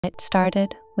It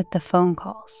started with the phone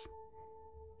calls.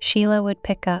 Sheila would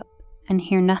pick up and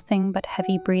hear nothing but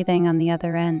heavy breathing on the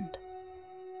other end.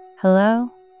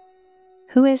 "Hello?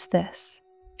 Who is this?"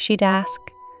 she'd ask,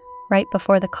 right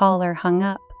before the caller hung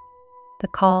up. The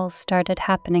calls started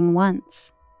happening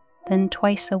once, then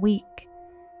twice a week.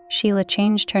 Sheila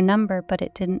changed her number, but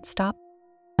it didn't stop.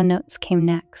 The notes came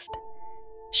next.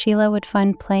 Sheila would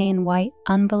find plain white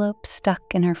envelopes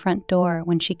stuck in her front door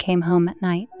when she came home at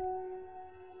night.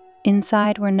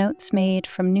 Inside were notes made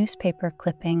from newspaper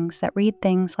clippings that read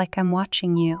things like, "I'm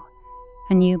watching you,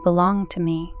 and you belong to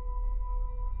me."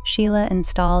 Sheila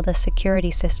installed a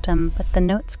security system, but the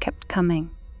notes kept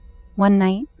coming. One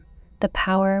night, the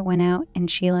power went out in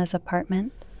Sheila's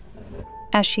apartment.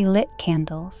 As she lit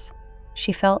candles,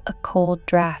 she felt a cold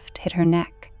draft hit her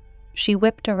neck. She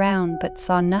whipped around but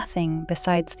saw nothing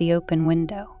besides the open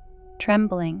window.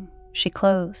 Trembling, she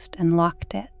closed and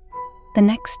locked it. The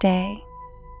next day,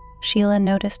 Sheila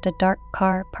noticed a dark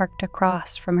car parked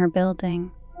across from her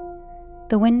building.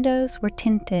 The windows were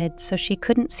tinted so she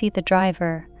couldn't see the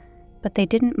driver, but they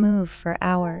didn't move for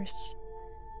hours.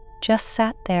 Just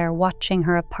sat there watching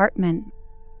her apartment.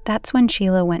 That's when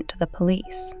Sheila went to the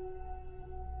police.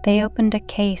 They opened a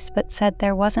case but said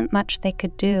there wasn't much they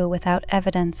could do without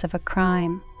evidence of a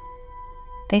crime.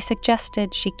 They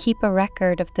suggested she keep a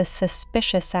record of this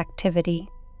suspicious activity.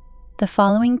 The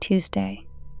following Tuesday,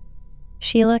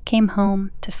 Sheila came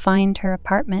home to find her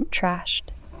apartment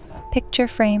trashed, picture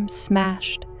frames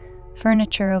smashed,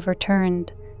 furniture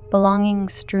overturned,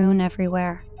 belongings strewn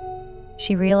everywhere.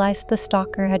 She realized the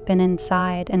stalker had been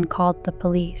inside and called the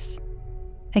police.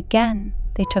 Again,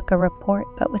 they took a report,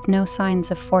 but with no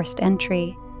signs of forced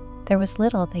entry, there was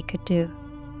little they could do.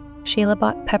 Sheila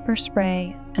bought pepper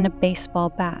spray and a baseball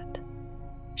bat.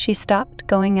 She stopped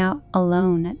going out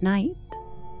alone at night,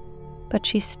 but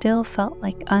she still felt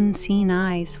like unseen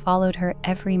eyes followed her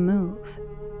every move,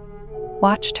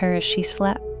 watched her as she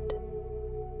slept.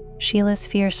 Sheila's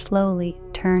fear slowly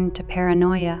turned to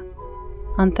paranoia.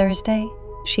 On Thursday,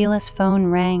 Sheila's phone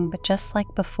rang, but just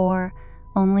like before,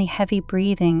 only heavy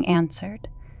breathing answered.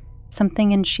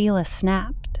 Something in Sheila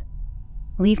snapped.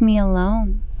 "Leave me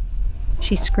alone."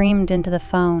 She screamed into the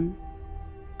phone.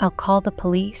 "I'll call the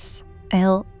police.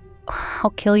 I'll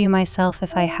kill you myself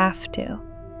if I have to."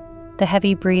 The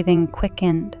heavy breathing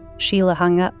quickened. Sheila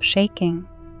hung up, shaking.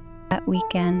 That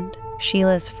weekend,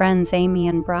 Sheila's friends Amy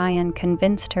and Brian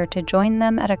convinced her to join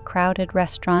them at a crowded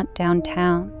restaurant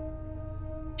downtown.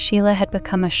 Sheila had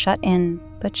become a shut-in,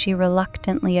 but she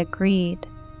reluctantly agreed,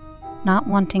 not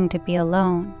wanting to be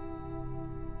alone.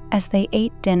 As they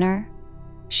ate dinner,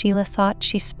 Sheila thought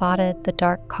she spotted the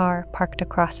dark car parked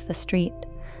across the street,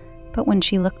 but when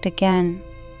she looked again,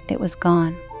 it was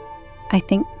gone. "I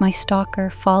think my stalker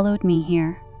followed me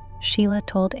here," Sheila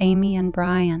told Amy and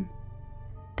Brian.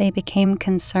 They became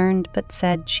concerned but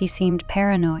said she seemed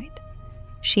paranoid.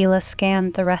 Sheila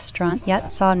scanned the restaurant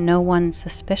yet saw no one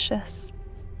suspicious.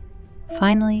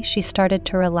 Finally, she started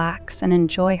to relax and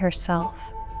enjoy herself.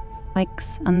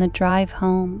 On the drive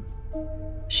home,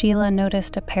 Sheila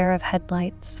noticed a pair of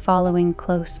headlights following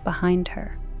close behind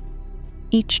her.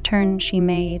 Each turn she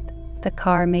made, the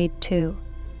car made too.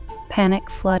 Panic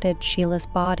flooded Sheila's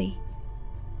body.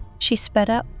 She sped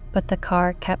up, but the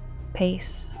car kept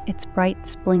pace, its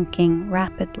brights blinking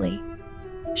rapidly.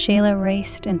 Sheila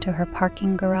raced into her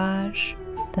parking garage,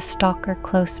 the stalker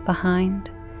close behind.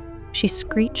 She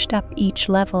screeched up each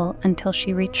level until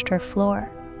she reached her floor.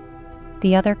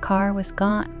 The other car was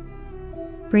gone.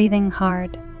 Breathing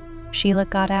hard, Sheila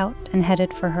got out and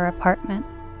headed for her apartment.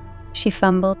 She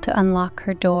fumbled to unlock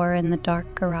her door in the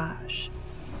dark garage.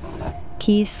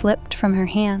 Keys slipped from her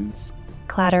hands,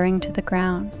 clattering to the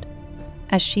ground.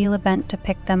 As Sheila bent to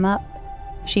pick them up,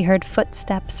 she heard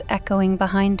footsteps echoing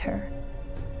behind her.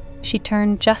 She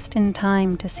turned just in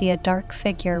time to see a dark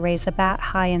figure raise a bat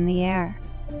high in the air.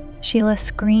 Sheila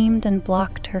screamed and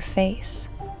blocked her face.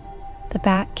 The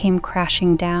bat came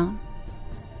crashing down.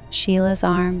 Sheila's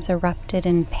arms erupted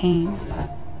in pain.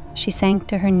 She sank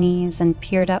to her knees and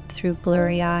peered up through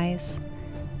blurry eyes.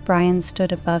 Brian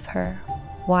stood above her,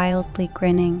 wildly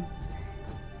grinning.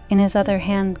 In his other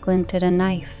hand glinted a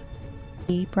knife.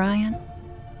 "Brian?"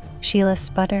 Sheila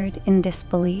sputtered in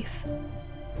disbelief.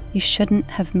 "You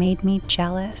shouldn't have made me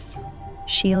jealous."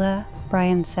 "Sheila,"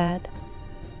 Brian said,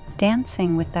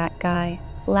 "dancing with that guy,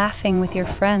 laughing with your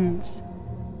friends.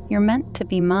 You're meant to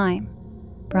be mine."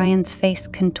 Brian's face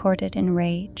contorted in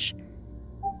rage.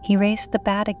 He raised the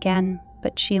bat again,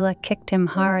 but Sheila kicked him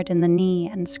hard in the knee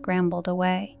and scrambled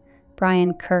away.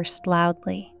 Brian cursed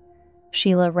loudly.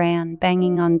 Sheila ran,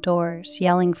 banging on doors,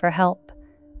 yelling for help.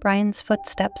 Brian's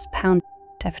footsteps pounded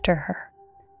after her.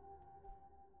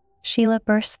 Sheila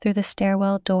burst through the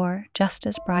stairwell door just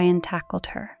as Brian tackled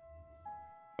her.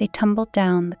 They tumbled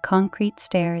down the concrete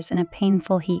stairs in a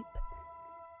painful heap.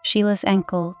 Sheila's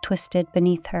ankle twisted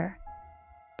beneath her.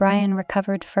 Brian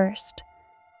recovered first.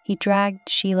 He dragged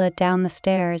Sheila down the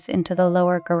stairs into the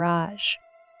lower garage.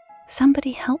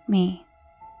 "Somebody help me,"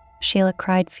 Sheila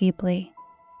cried feebly,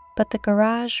 but the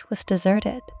garage was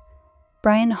deserted.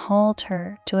 Brian hauled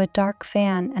her to a dark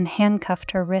van and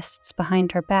handcuffed her wrists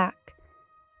behind her back.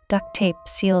 Duct tape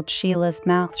sealed Sheila's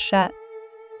mouth shut.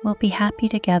 "We'll be happy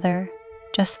together,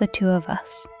 just the two of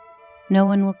us. No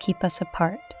one will keep us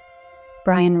apart,"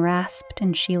 Brian rasped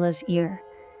in Sheila's ear.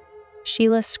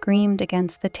 Sheila screamed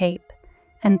against the tape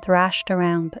and thrashed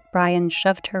around, but Brian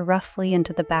shoved her roughly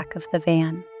into the back of the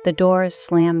van. The doors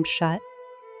slammed shut.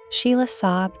 Sheila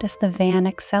sobbed as the van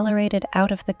accelerated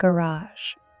out of the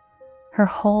garage. Her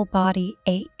whole body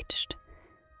ached.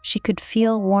 She could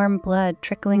feel warm blood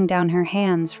trickling down her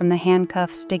hands from the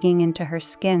handcuffs digging into her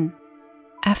skin.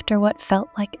 After what felt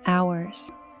like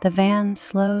hours, the van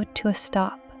slowed to a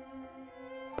stop.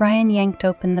 Brian yanked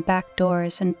open the back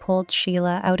doors and pulled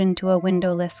Sheila out into a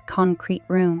windowless concrete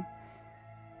room.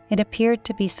 It appeared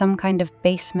to be some kind of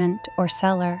basement or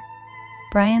cellar.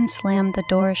 Brian slammed the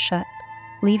doors shut,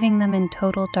 leaving them in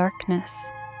total darkness.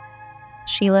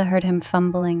 Sheila heard him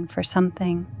fumbling for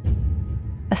something.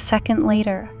 A second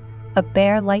later, a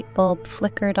bare light bulb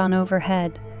flickered on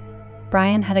overhead.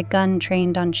 Brian had a gun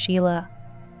trained on Sheila.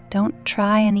 "Don't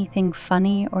try anything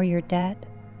funny or you're dead.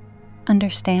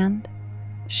 Understand?"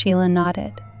 Sheila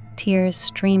nodded, tears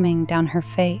streaming down her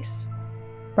face.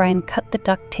 Brian cut the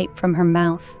duct tape from her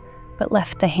mouth, but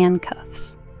left the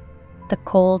handcuffs. The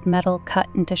cold metal cut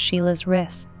into Sheila's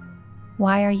wrist.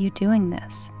 "Why are you doing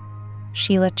this?"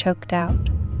 Sheila choked out.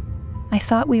 "I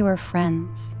thought we were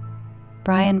friends."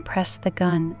 Brian pressed the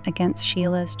gun against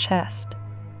Sheila's chest.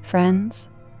 "Friends?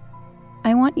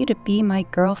 I want you to be my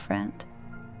girlfriend.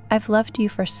 I've loved you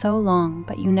for so long,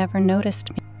 but you never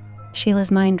noticed me."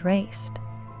 Sheila's mind raced.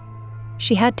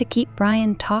 She had to keep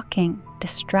Brian talking,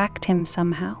 distract him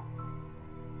somehow.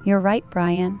 "You're right,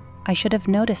 Brian. I should have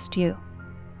noticed you.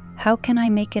 How can I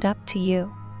make it up to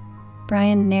you?"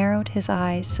 Brian narrowed his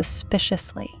eyes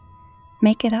suspiciously.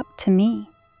 "Make it up to me?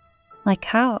 Like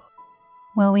how?"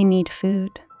 "Well, we need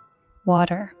food,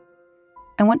 water.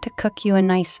 I want to cook you a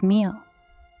nice meal,"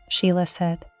 Sheila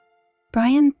said.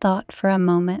 Brian thought for a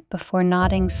moment before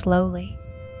nodding slowly.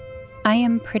 "I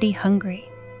am pretty hungry.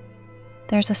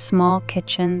 There's a small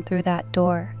kitchen through that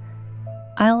door.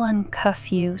 I'll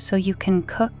uncuff you so you can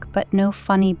cook, but no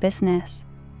funny business."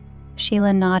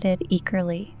 Sheila nodded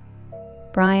eagerly.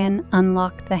 Brian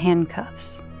unlocked the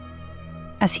handcuffs.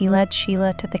 As he led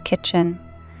Sheila to the kitchen,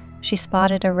 she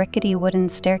spotted a rickety wooden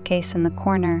staircase in the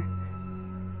corner.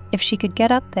 If she could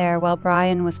get up there while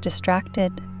Brian was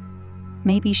distracted,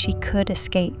 maybe she could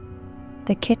escape.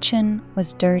 The kitchen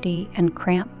was dirty and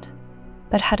cramped,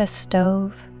 but had a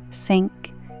stove,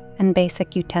 sink, and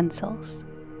basic utensils.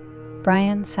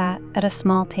 Brian sat at a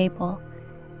small table,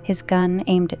 his gun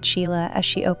aimed at Sheila as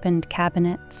she opened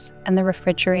cabinets and the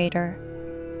refrigerator.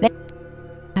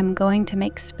 "I'm going to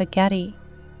make spaghetti.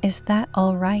 Is that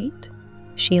all right?"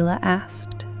 Sheila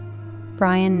asked.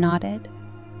 Brian nodded.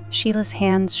 Sheila's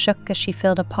hands shook as she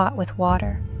filled a pot with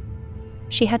water.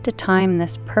 She had to time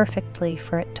this perfectly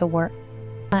for it to work.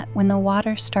 But when the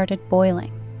water started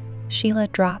boiling, Sheila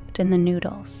dropped in the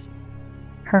noodles.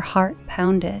 Her heart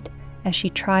pounded as she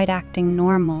tried acting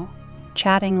normal,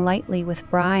 chatting lightly with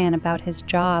Brian about his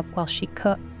job while she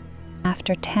cooked.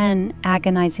 After 10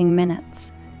 agonizing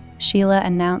minutes, Sheila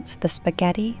announced the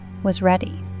spaghetti was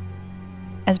ready.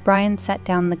 As Brian set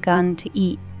down the gun to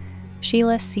eat,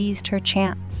 Sheila seized her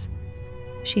chance.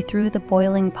 She threw the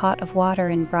boiling pot of water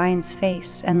in Brian's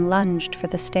face and lunged for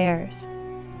the stairs.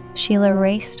 Sheila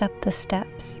raced up the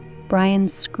steps, Brian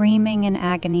screaming in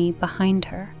agony behind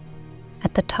her.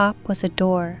 At the top was a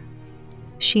door.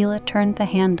 Sheila turned the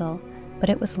handle, but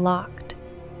it was locked.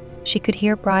 She could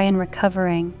hear Brian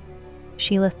recovering.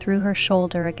 Sheila threw her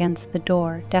shoulder against the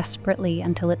door desperately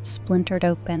until it splintered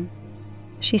open.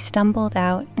 She stumbled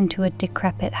out into a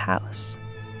decrepit house.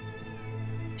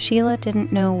 Sheila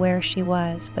didn't know where she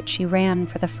was, but she ran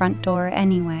for the front door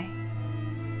anyway.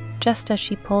 Just as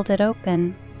she pulled it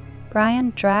open,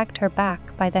 Brian dragged her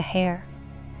back by the hair.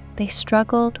 They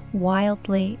struggled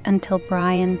wildly until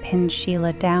Brian pinned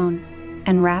Sheila down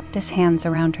and wrapped his hands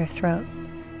around her throat.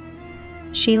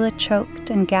 Sheila choked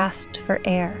and gasped for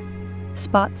air.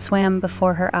 Spots swam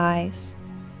before her eyes.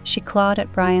 She clawed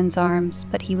at Brian's arms,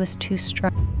 but he was too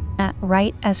strong.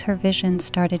 Right as her vision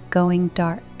started going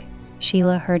dark,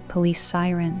 Sheila heard police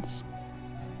sirens.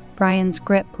 Brian's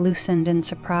grip loosened in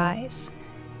surprise.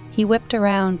 He whipped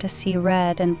around to see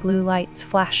red and blue lights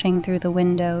flashing through the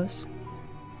windows.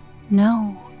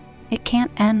 "No, it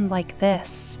can't end like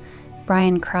this,"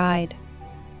 Brian cried.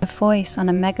 A voice on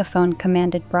a megaphone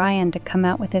commanded Brian to come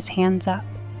out with his hands up.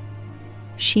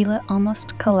 Sheila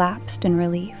almost collapsed in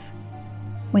relief.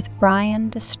 With Brian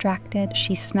distracted,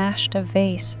 she smashed a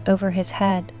vase over his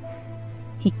head.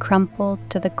 He crumpled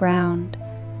to the ground,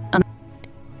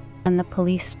 and the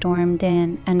police stormed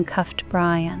in and cuffed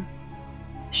Brian.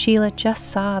 Sheila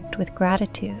just sobbed with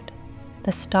gratitude.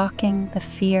 The stalking, the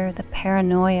fear, the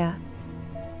paranoia.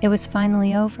 It was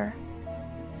finally over.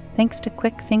 Thanks to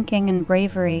quick thinking and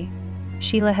bravery,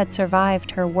 Sheila had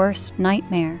survived her worst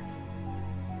nightmare.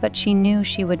 But she knew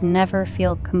she would never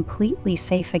feel completely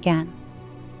safe again.